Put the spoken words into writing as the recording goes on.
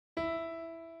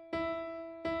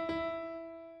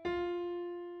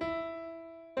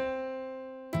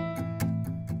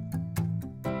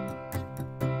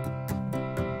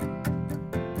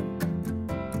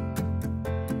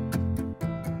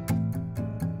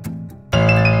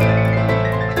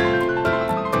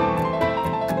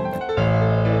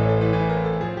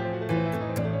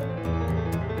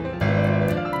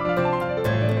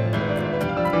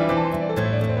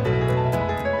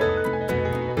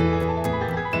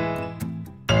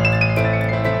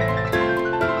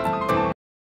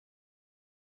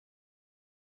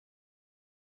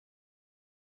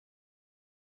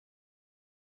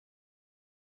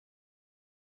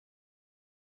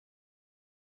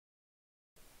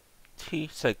T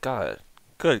said, got it.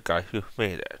 Good guys, you've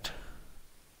made it.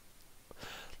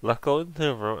 Let's go into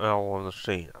the room and I'll warm the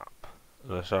scene up.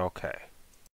 And I said, okay.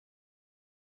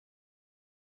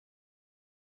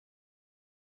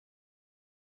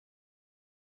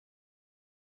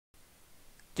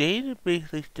 David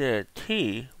basically said,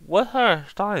 T, what's her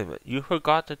assignment? You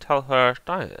forgot to tell her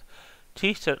assignment.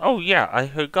 T said, oh yeah, I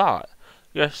forgot.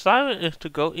 Your assignment is to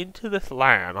go into this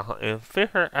land and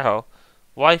figure out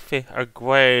why things are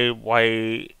gray,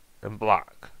 white, and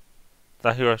black.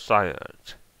 That's your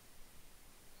assignment.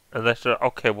 And they said,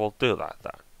 okay, we'll do that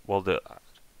then. We'll do that.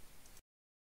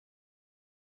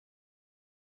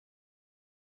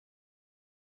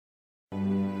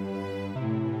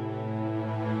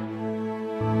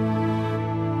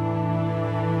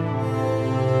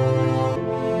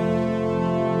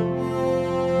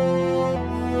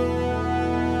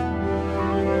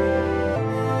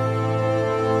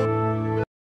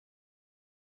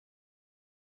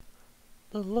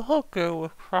 The little girl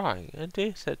was crying, and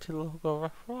Dave said to the little girl,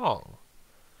 what's wrong?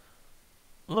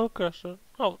 The little girl said,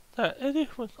 oh, that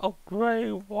anything's all gray,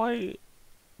 white,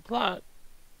 black.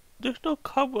 There's no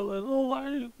color and no light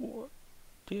anymore.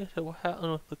 Dave said, what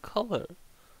happened with the color?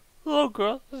 The little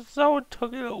girl said, someone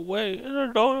took it away, and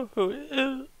I don't know who it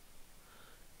is.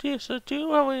 Dave said, do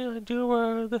you have any idea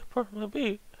where this person might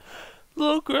be? The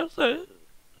little girl said,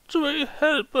 it's in my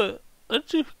head, but I'm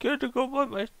too scared to go by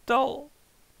myself.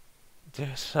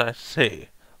 Yes, I see.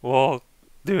 We'll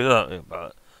do something about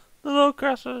it. The little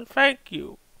girl said, thank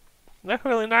you. That's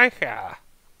really nice, yeah.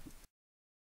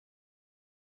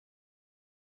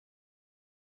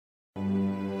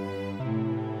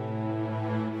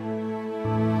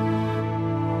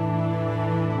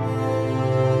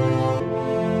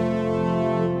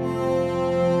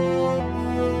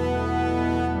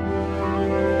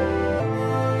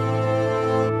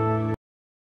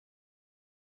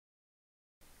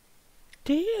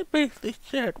 David basically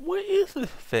said, what is this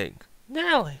thing?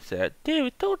 Natalie said,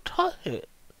 David, don't touch it.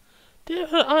 David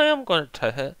said, I am going to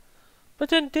touch it. But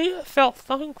then David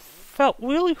felt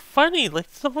really funny, like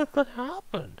something could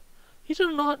happen. He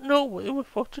did not know what he was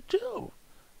supposed to do.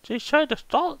 So he tried to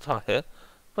stall it on it,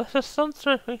 but the sun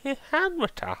started making his hand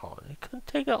metal on. He couldn't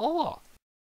take it off.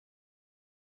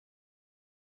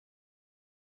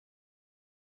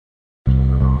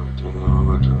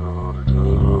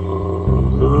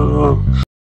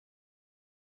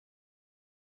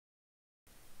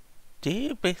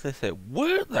 Dave basically said,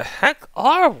 where the heck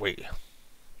are we?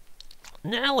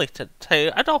 Natalie said, hey,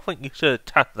 I don't think you should have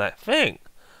touched that thing.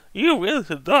 You really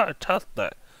should not have touched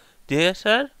that. Dave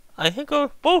said, I think I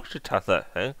was supposed to touch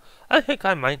that thing. I think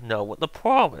I might know what the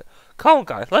problem is. Come on,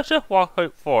 guys, let's just walk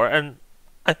right forward, and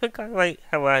I think I might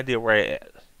have an idea where it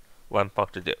is. What I'm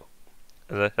supposed to do.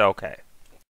 And I said, okay.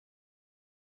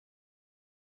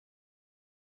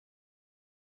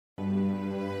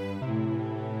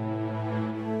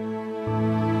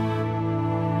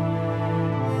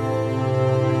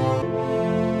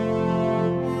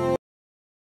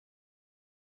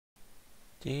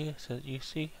 Dave said, you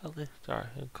see how this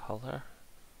star is in color?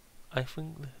 I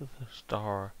think this is a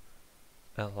star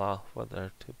that allows for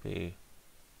there to be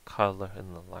color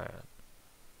in the land.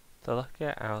 So let's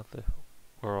get out of the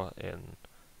world and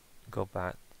go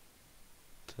back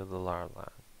to the large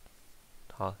land.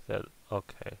 Tom said,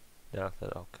 okay. Natalie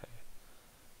said, okay.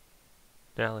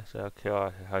 Natalie said,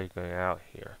 okay, how are you going out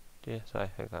here? Dave said, I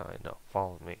think I know.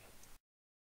 Follow me.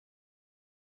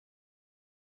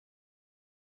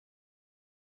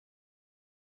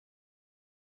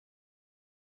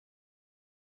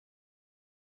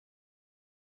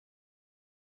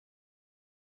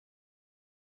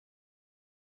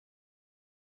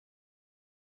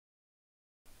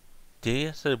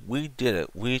 Dave said, we did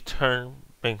it. We turned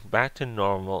things back to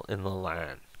normal in the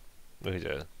land. We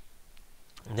did.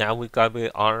 Now we gotta be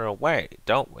on our way,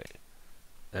 don't we?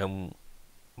 And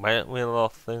why don't we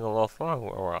sing a little song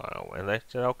while we're on our way? And they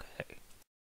said, okay.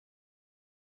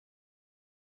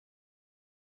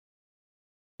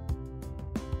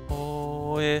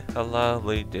 Oh, it's a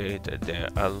lovely day today,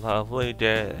 a lovely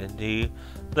day indeed.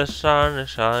 The sun is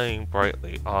shining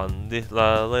brightly on this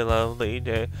lovely, lovely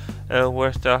day, and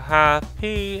we're so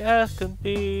happy as can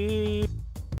be.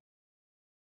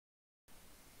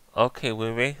 Okay,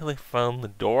 we basically found the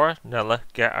door. Now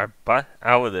let's get our butt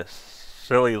out of this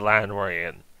silly land we're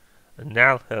in. And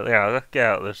now, yeah, let's get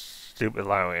out of this stupid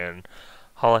land we're in.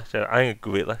 Holly said, I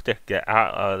agree, let's just get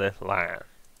out of this land.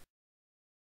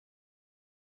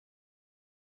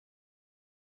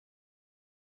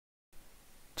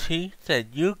 She said,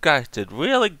 you guys did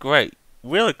really great.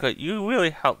 Really good. You really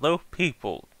helped those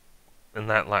people in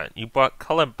that land. You brought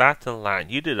color back to the land.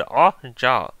 You did an awesome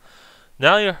job.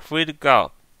 Now you're free to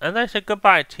go. And they said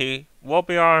goodbye, T. We'll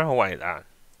be on our way then.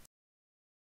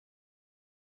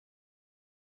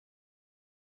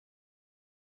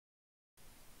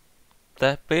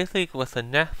 That basically was the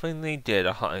next thing they did,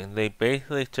 honey. They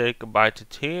basically said goodbye to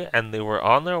T, and they were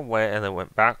on their way, and they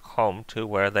went back home to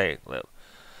where they live.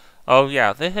 Oh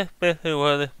yeah, this is basically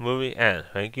where this movie ends.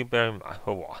 Thank you very much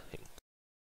for watching.